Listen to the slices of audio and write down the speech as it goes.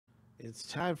It's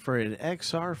time for an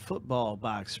XR football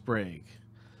box break.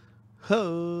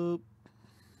 Hope.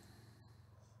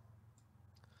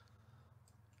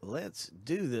 Let's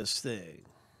do this thing.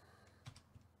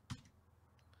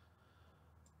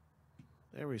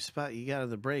 Every spot you got in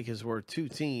the break is worth 2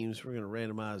 teams. We're going to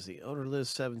randomize the owner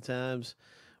list 7 times.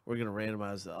 We're going to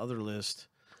randomize the other list,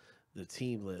 the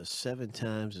team list, 7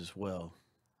 times as well.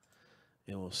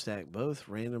 And we'll stack both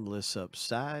random lists up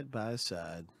side by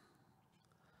side.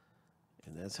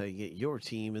 And that's how you get your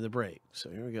team in the break. So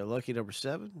here we go. Lucky number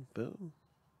 7. Boom.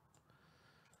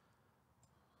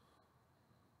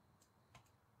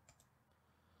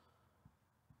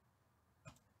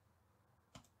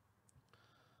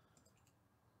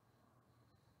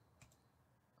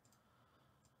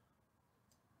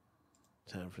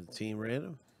 Time for the team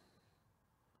random.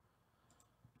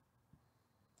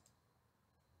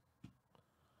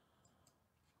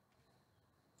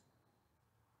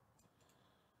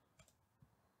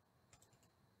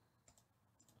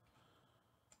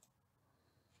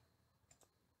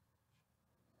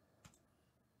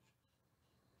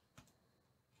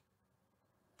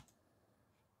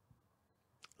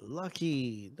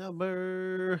 Lucky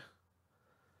number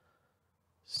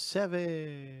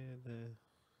 7.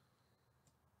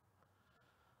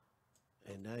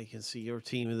 And now you can see your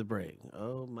team in the break.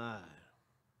 Oh, my.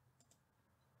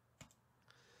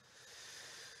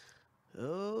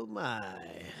 Oh,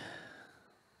 my.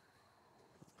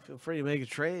 Feel free to make a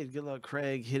trade. Good luck,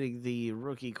 Craig, hitting the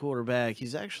rookie quarterback.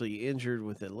 He's actually injured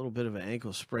with a little bit of an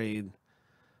ankle sprain,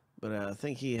 but I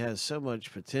think he has so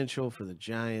much potential for the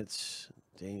Giants.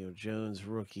 Daniel Jones,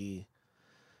 rookie.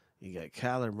 You got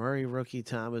Kyler Murray, rookie,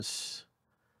 Thomas.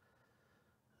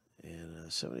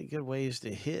 And so many good ways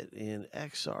to hit in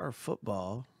XR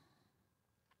football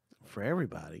for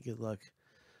everybody. Good luck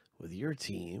with your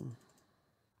team.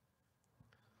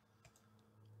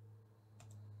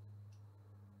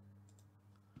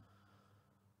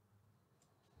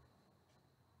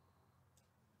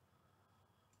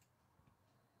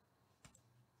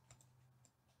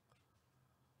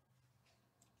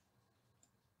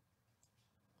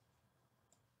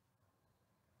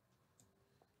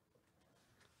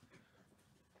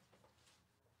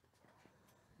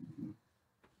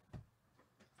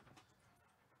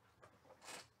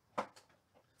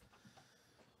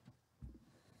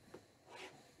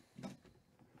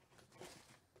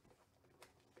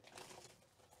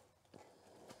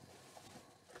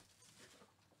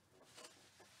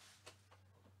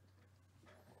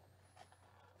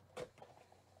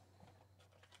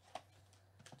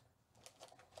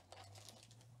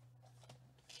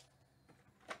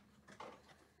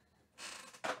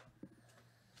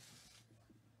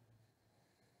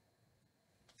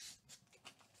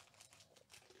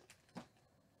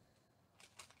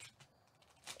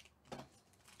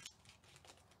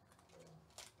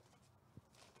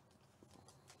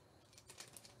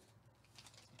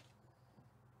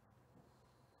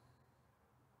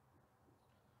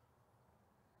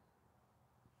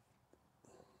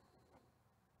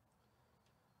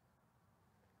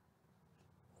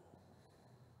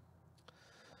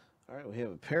 All right, we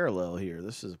have a parallel here.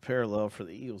 This is a parallel for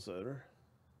the Eagles owner.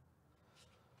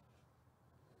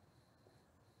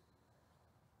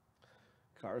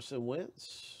 Carson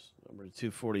Wentz, number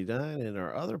 249. And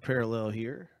our other parallel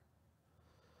here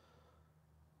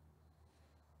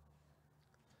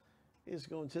is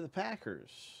going to the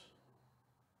Packers.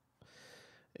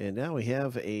 And now we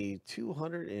have a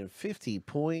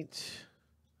 250-point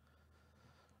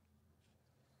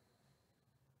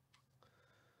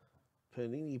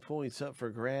Panini points up for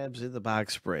grabs in the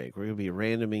box break. We're going to be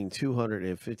randoming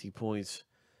 250 points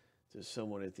to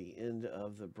someone at the end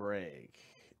of the break.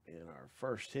 And our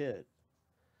first hit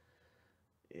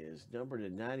is number to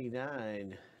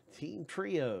 99, Team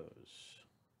Trios.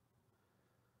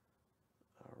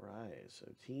 All right, so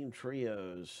Team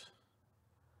Trios,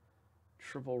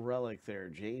 triple relic there.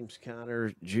 James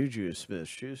Conner, Juju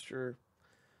Smith-Schuster,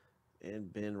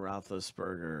 and Ben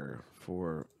Roethlisberger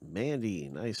for Mandy.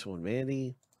 Nice one,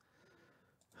 Mandy.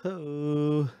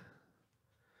 Ho.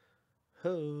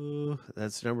 Ho.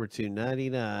 That's number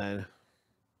 299.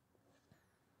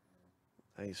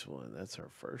 Nice one. That's our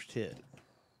first hit.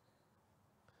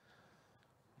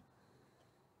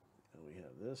 And we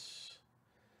have this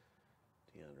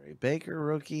DeAndre Baker,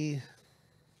 rookie.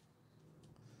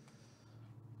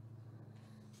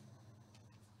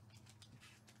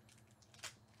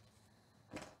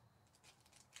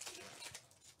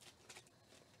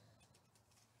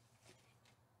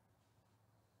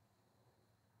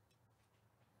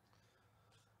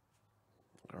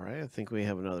 All right, I think we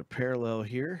have another parallel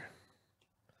here.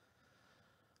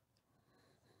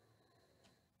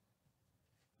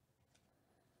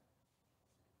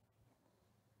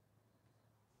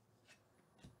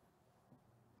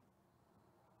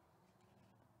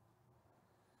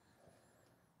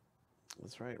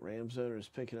 That's right. Rams owner is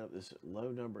picking up this low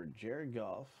number, Jared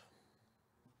Goff.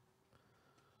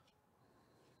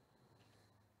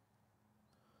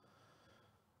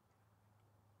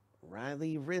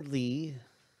 Riley Ridley,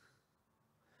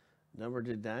 number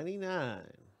to 99.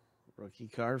 Rookie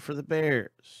card for the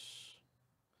Bears.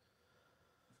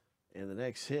 And the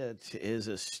next hit is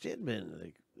a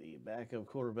Stidman, the backup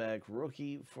quarterback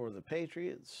rookie for the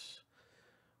Patriots.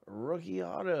 Rookie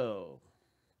auto.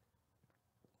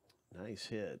 Nice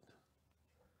hit.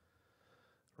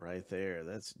 Right there.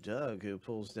 That's Doug who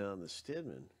pulls down the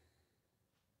Stidham.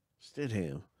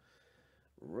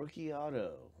 Rookie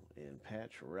auto and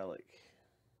patch relic.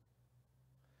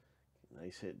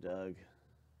 Nice hit, Doug.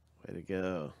 Way to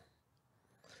go.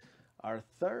 Our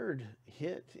third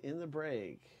hit in the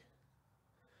break.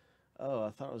 Oh,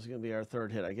 I thought it was going to be our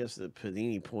third hit. I guess the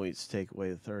Panini points take away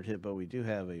the third hit, but we do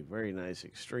have a very nice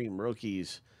Extreme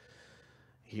Rookies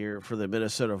here for the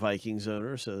Minnesota Vikings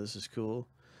owner, so this is cool.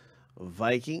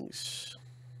 Vikings.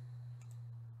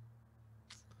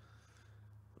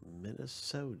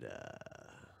 Minnesota.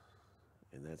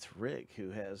 And that's Rick who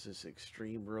has this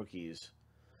Extreme Rookies.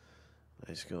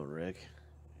 Nice going, Rick.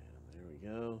 And there we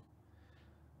go.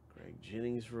 Greg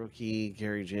Jennings rookie.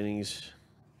 Gary Jennings.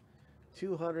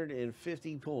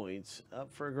 250 points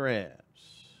up for grabs.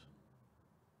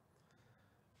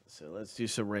 So let's do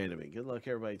some randoming. Good luck,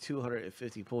 everybody.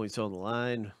 250 points on the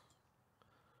line.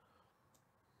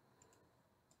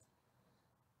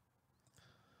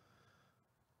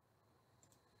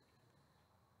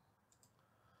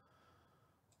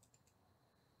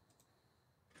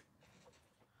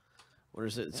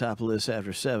 Where's it at the top of the list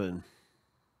after 7?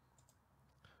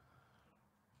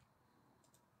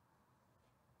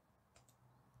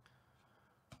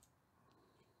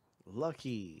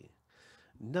 Lucky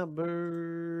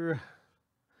number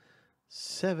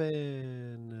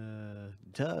 7.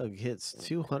 Doug hits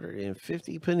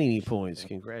 250 Panini points.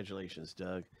 Congratulations,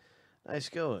 Doug. Nice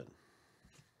going.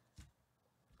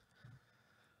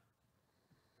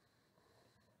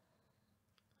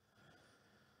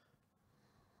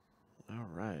 All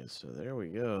right, so there we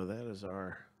go. That is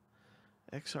our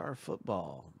XR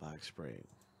football box break.